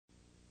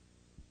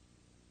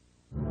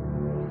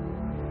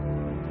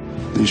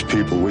These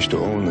people wish to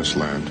own this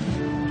land,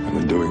 and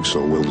in doing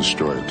so will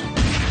destroy it.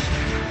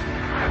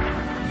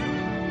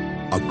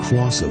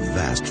 Across a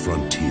vast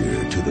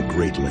frontier to the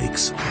Great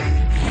Lakes,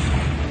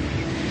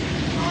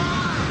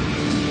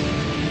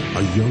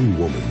 a young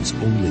woman's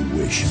only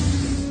wish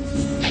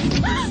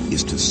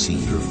is to see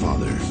her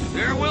father.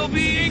 There will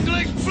be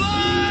English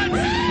blood!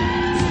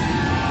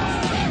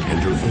 And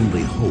her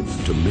only hope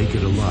to make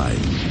it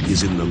alive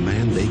is in the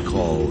man they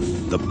call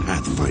the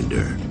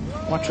Pathfinder.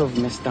 Watch over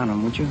Miss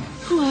Dunham, would you?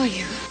 Who are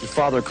you? Your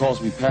father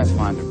calls me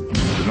Pathfinder.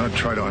 Do not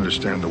try to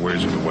understand the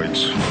ways of the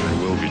whites.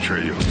 They will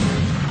betray you.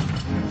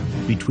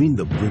 Between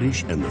the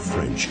British and the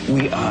French,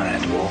 We are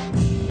at war.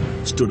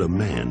 stood a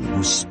man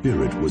whose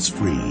spirit was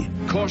free.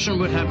 Caution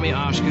would have me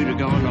ask you to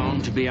go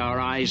along to be our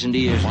eyes and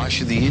ears. Why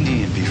should the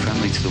Indian be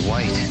friendly to the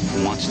white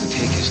who wants to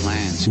take his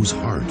lands? Whose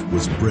heart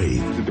was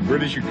brave. Is it the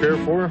British you care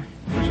for,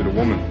 or is it a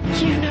woman?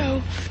 You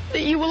know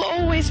that you will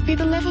always be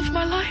the love of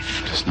my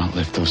life. Does not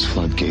lift those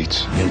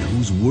floodgates. And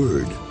whose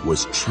word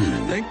was true.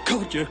 Thank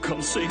God you've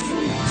come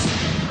safely.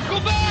 Go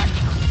back!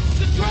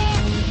 The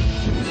truck!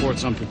 The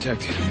fort's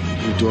unprotected.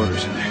 Your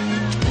daughter's in there.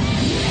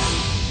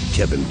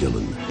 Kevin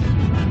Dillon,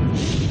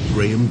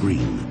 Graham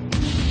Greene,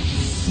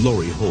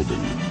 Laurie Holden,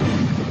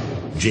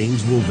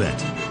 Jaimz Woolvett,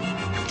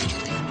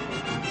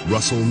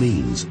 Russell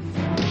Means,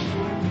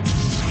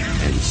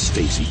 and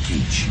Stacy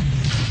Keach.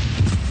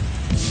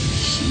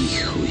 He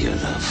who you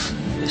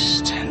love is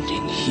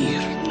standing here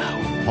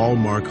now.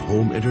 Hallmark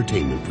Home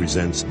Entertainment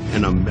presents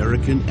an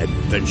American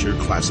adventure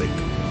classic.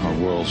 Our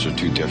worlds are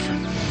too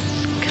different.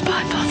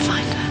 Goodbye,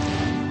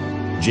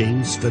 Pathfinder.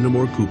 James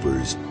Fenimore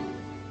Cooper's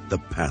The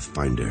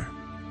Pathfinder.